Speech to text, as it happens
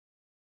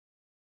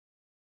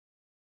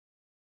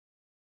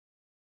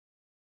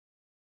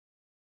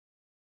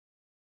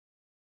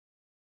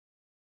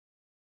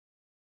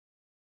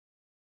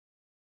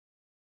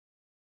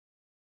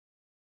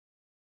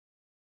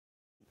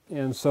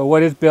And so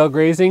what is bale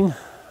grazing?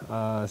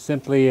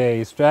 Simply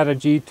a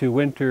strategy to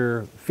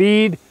winter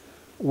feed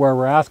where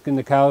we're asking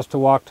the cows to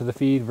walk to the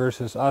feed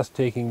versus us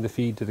taking the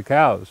feed to the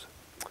cows.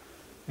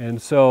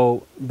 And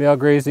so bale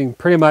grazing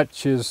pretty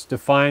much is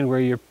defined where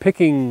you're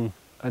picking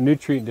a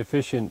nutrient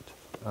deficient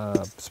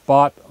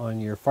spot on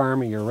your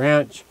farm or your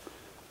ranch.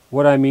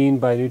 What I mean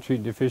by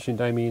nutrient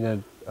deficient, I mean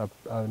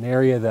an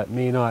area that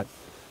may not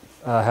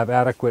have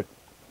adequate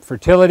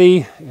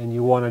fertility, and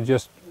you want to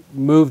just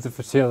move the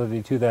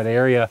facility to that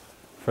area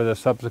for the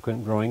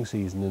subsequent growing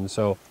season. And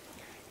so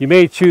you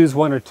may choose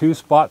 1 or 2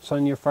 spots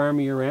on your farm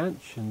or your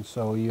ranch, and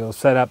so you'll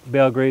set up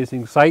bale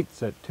grazing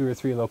sites at 2 or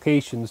 3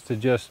 locations to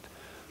just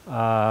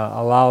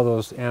allow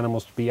those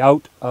animals to be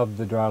out of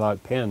the dry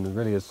lot pen. It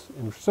really is.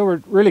 And so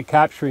we're really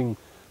capturing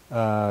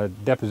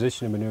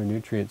deposition of manure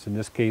nutrients, in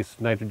this case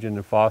nitrogen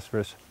and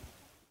phosphorus.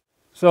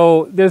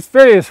 So there's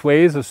various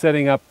ways of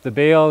setting up the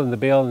bale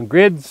and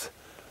grids.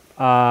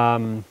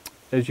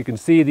 As you can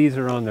see, these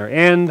are on their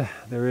end.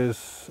 There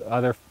is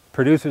other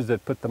producers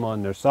that put them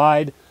on their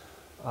side.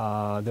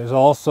 There's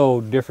also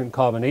different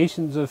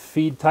combinations of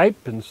feed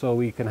type, and so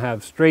we can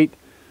have straight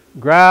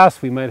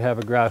grass, we might have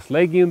a grass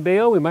legume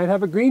bale, we might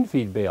have a green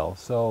feed bale.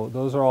 So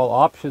those are all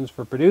options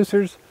for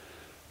producers.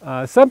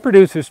 Some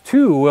producers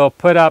too will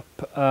put up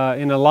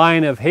in a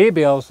line of hay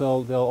bales,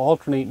 they'll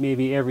alternate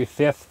maybe every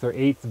 5th or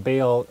 8th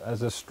bale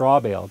as a straw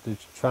bale,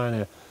 just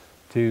trying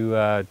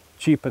to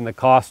cheapen the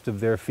cost of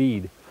their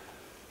feed.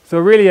 So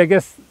really, I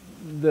guess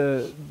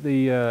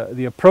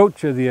the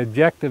approach or the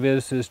objective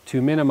is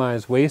to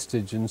minimize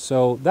wastage, and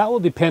so that will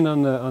depend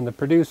on the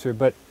producer.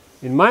 But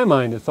in my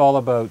mind, it's all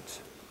about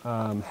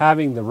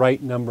having the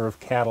right number of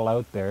cattle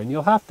out there, and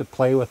you'll have to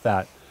play with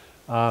that.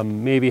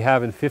 Maybe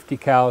having 50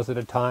 cows at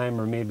a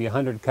time, or maybe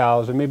 100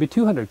 cows, or maybe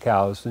 200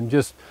 cows, and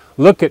just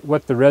look at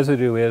what the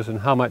residue is and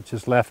how much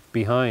is left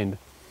behind.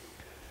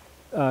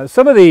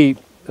 Some of the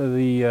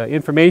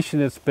information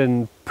that's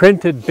been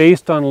printed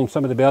based on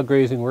some of the bale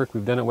grazing work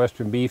we've done at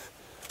Western Beef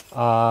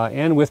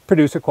and with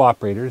producer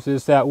cooperators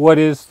is that what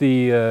is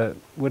the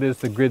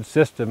grid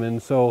system,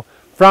 and so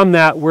from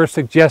that we're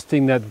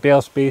suggesting that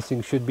bale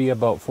spacing should be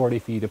about 40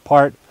 feet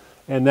apart,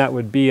 and that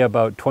would be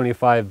about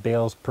 25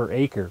 bales per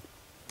acre.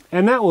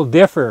 And that will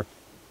differ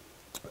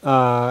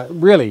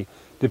really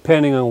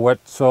depending on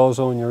what soil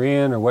zone you're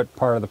in or what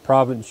part of the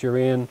province you're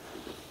in.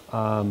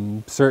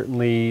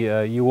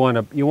 Certainly you want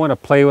to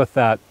play with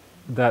that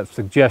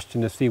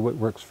suggestion to see what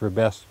works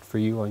best for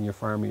you on your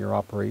farm or your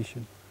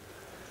operation.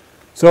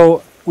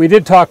 So we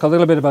did talk a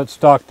little bit about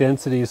stock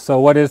densities. So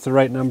what is the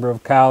right number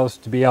of cows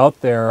to be out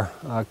there,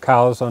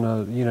 cows on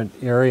a unit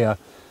area?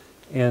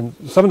 And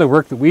some of the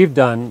work that we've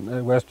done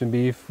at Western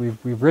Beef,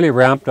 we've really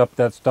ramped up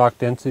that stock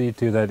density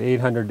to that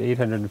 800 to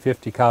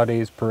 850 cow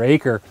days per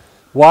acre.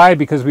 Why?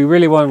 Because we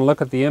really want to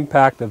look at the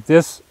impact of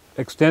this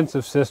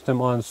extensive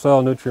system on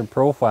soil nutrient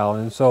profile.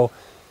 And so,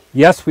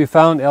 yes, we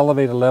found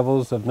elevated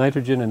levels of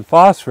nitrogen and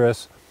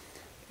phosphorus.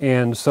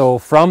 And so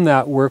from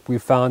that work, we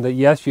found that,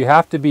 yes, you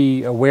have to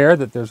be aware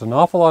that there's an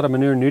awful lot of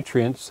manure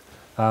nutrients.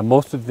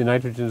 Most of the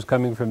nitrogen is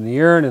coming from the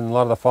urine, and a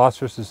lot of the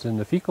phosphorus is in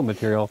the fecal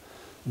material.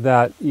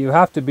 That you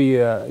have to be,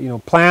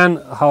 plan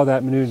how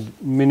that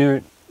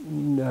manure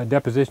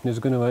deposition is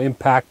going to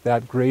impact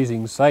that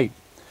grazing site.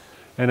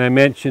 And I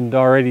mentioned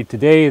already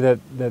today that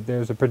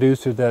there's a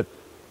producer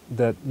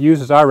that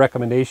uses our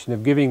recommendation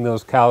of giving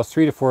those cows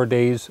 3 to 4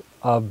 days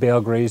of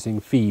bale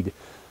grazing feed.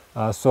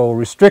 So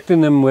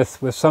restricting them with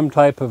some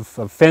type of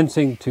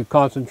fencing to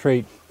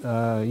concentrate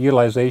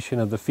utilization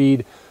of the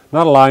feed,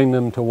 not allowing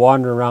them to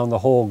wander around the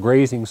whole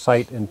grazing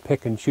site and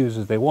pick and choose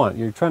as they want.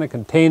 You're trying to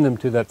contain them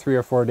to that 3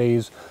 or 4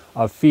 days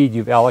of feed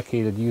you've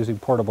allocated using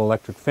portable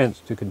electric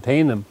fence to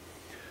contain them.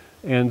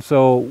 And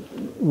so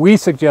we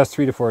suggest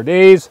 3 to 4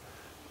 days.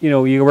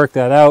 You work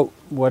that out,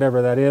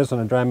 whatever that is on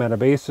a dry matter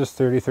basis,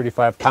 30,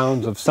 35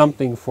 pounds of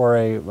something for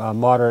a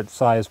moderate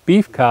sized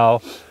beef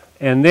cow.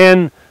 And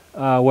then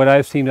what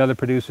I've seen other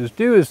producers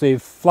do is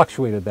they've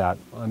fluctuated that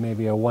on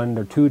maybe a 1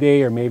 or 2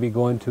 day, or maybe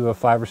going to a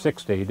 5 or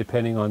 6 day,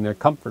 depending on their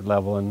comfort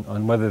level and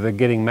on whether they're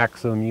getting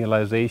maximum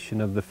utilization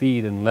of the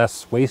feed and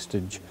less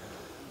wastage.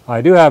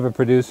 I do have a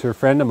producer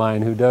friend of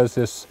mine who does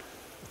this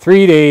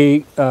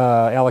 3-day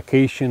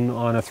allocation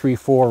on a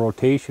 3-4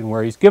 rotation,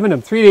 where he's given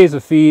them 3 days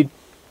of feed,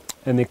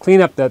 and they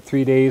clean up that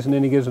 3 days, and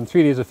then he gives them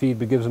 3 days of feed,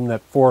 but gives them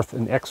that 4th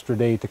and extra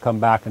day to come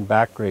back and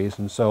back graze.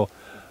 And so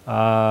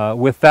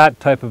with that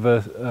type of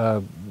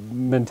a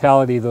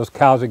mentality, those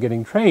cows are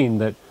getting trained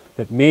that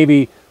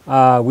maybe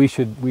we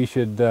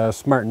should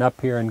smarten up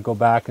here and go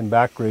back and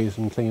back graze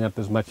and clean up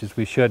as much as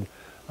we should,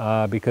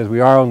 because we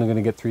are only going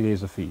to get 3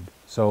 days of feed.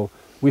 So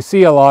we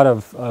see a lot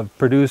of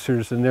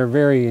producers, and they're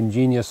very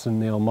ingenious,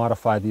 and they'll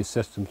modify these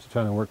systems to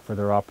try to work for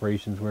their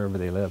operations wherever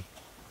they live.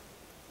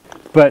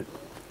 But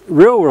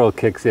real world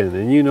kicks in,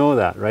 and you know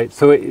that, right?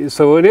 So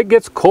when it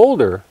gets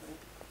colder,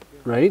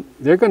 right,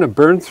 they're going to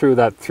burn through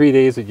that 3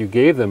 days that you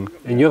gave them,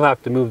 and you'll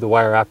have to move the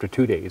wire after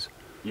 2 days.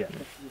 Yeah.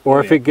 Or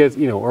if it gets,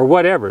 or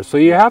whatever. So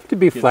you have to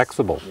be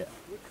flexible,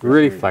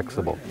 really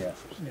flexible.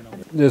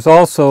 There's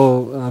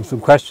also some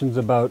questions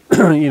about,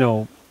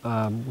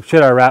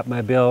 should I wrap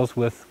my bales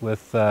with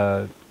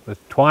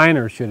twine,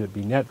 or should it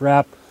be net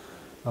wrap?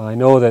 I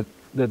know that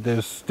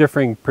there's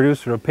differing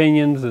producer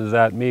opinions, is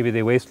that maybe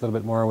they waste a little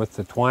bit more with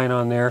the twine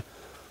on there,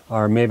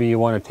 or maybe you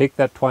want to take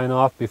that twine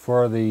off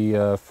before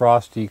the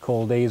frosty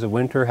cold days of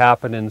winter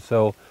happen, and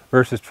so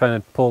versus trying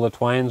to pull the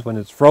twines when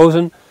it's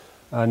frozen.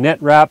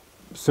 Net wrap,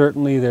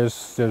 certainly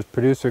there's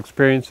producer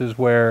experiences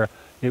where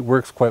it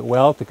works quite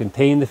well to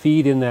contain the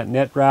feed in that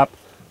net wrap,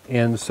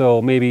 and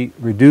so maybe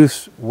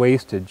reduce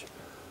wastage.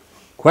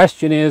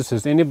 Question is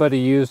anybody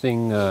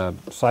using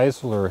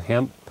sisal or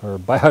hemp or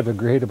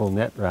biodegradable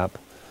net wrap?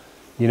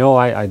 You know,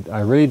 I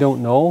really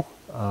don't know.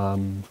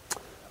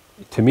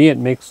 To me,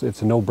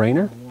 it's a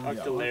no-brainer.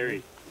 Talk to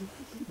Larry.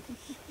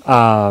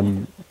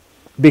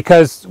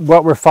 Because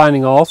what we're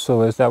finding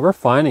also is that we're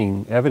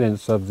finding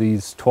evidence of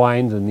these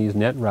twines and these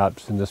net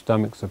wraps in the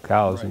stomachs of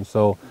cows, right. And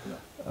so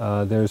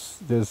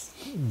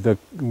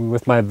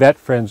with my vet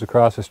friends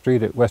across the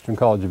street at Western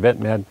College of Vet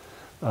Med,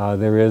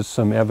 there is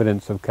some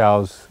evidence of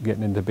cows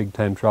getting into big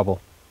time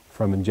trouble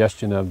from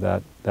ingestion of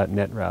that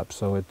net wrap.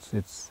 So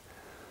it's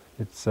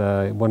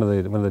one of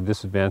the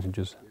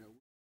disadvantages.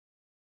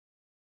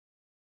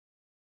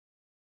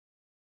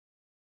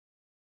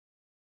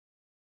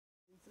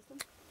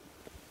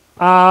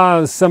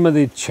 Some of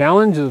the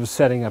challenges of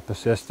setting up a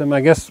system,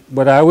 I guess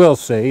what I will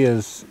say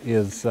is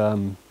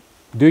do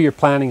your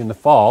planning in the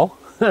fall.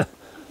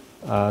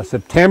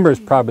 September is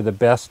probably the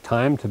best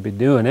time to be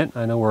doing it.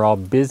 I know we're all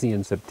busy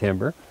in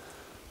September.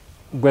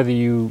 Whether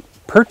you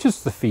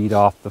purchase the feed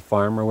off the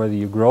farm or whether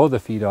you grow the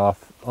feed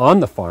off on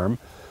the farm,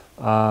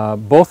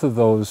 both of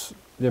those,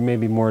 there may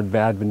be more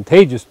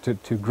advantageous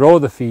to grow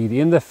the feed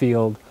in the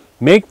field,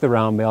 make the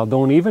round bale,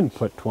 don't even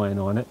put twine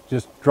on it,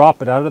 just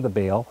drop it out of the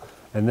bale,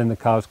 and then the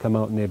cows come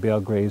out and they bale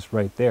graze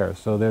right there.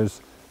 So there's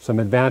some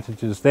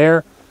advantages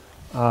there.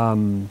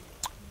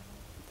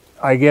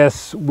 I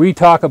guess we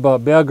talk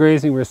about bale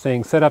grazing, we're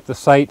saying set up the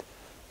site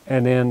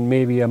and then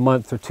maybe a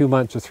month or 2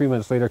 months or 3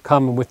 months later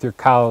come with your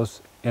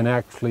cows and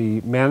actually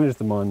manage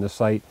them on the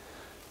site.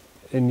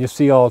 And you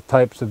see all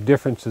types of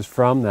differences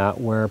from that,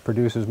 where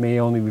producers may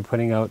only be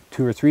putting out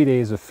 2 or 3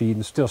 days of feed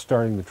and still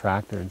starting the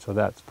tractor, and so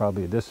that's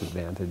probably a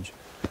disadvantage.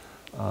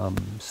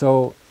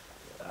 So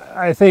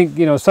I think,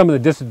 you know, some of the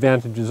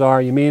disadvantages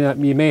are you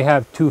may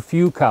have too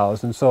few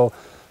cows, and so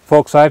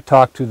folks I've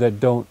talked to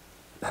that don't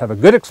have a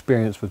good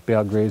experience with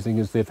bale grazing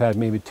is they've had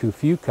maybe too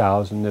few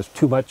cows and there's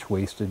too much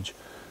wastage,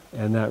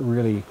 and that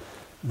really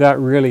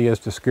is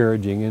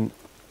discouraging. And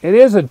it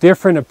is a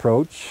different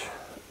approach,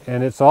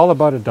 and it's all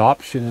about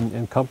adoption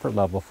and comfort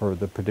level for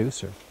the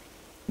producer.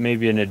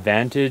 Maybe an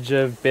advantage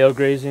of bale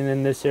grazing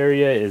in this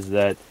area is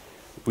that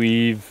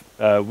we'll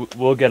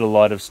get a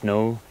lot of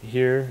snow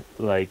here,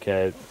 like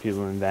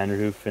people in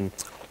Vanderhoof,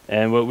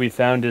 and what we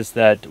found is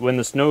that when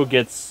the snow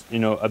gets, you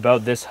know,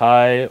 about this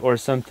high or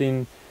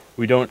something,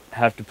 we don't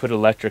have to put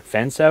electric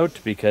fence out,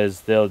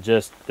 because they won't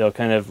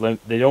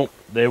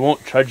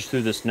trudge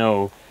through the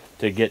snow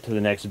to get to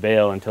the next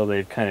bale until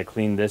they've kind of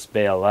cleaned this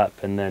bale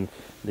up, and then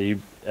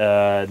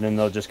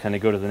they'll just kind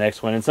of go to the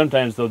next one. And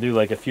sometimes they'll do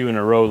like a few in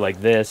a row like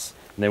this,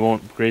 and they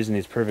won't graze in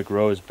these perfect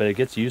rows, but it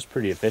gets used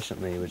pretty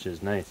efficiently, which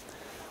is nice.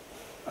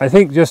 I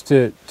think just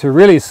to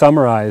really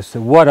summarize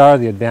what are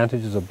the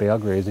advantages of bale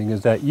grazing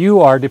is that you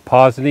are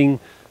depositing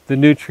the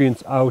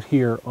nutrients out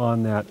here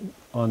on that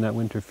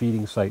winter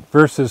feeding site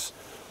versus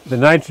the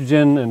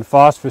nitrogen and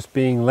phosphorus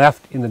being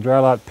left in the dry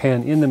lot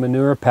pen in the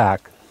manure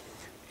pack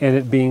and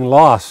it being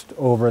lost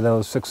over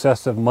those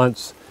successive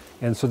months.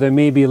 And so there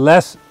may be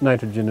less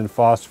nitrogen and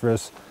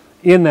phosphorus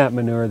in that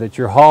manure that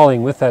you're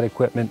hauling with that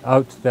equipment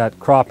out to that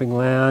cropping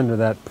land or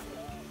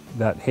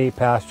that hay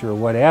pasture or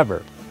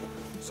whatever.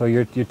 So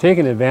you're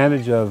taking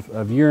advantage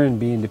of urine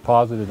being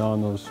deposited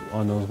on those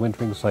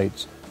wintering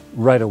sites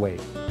right away.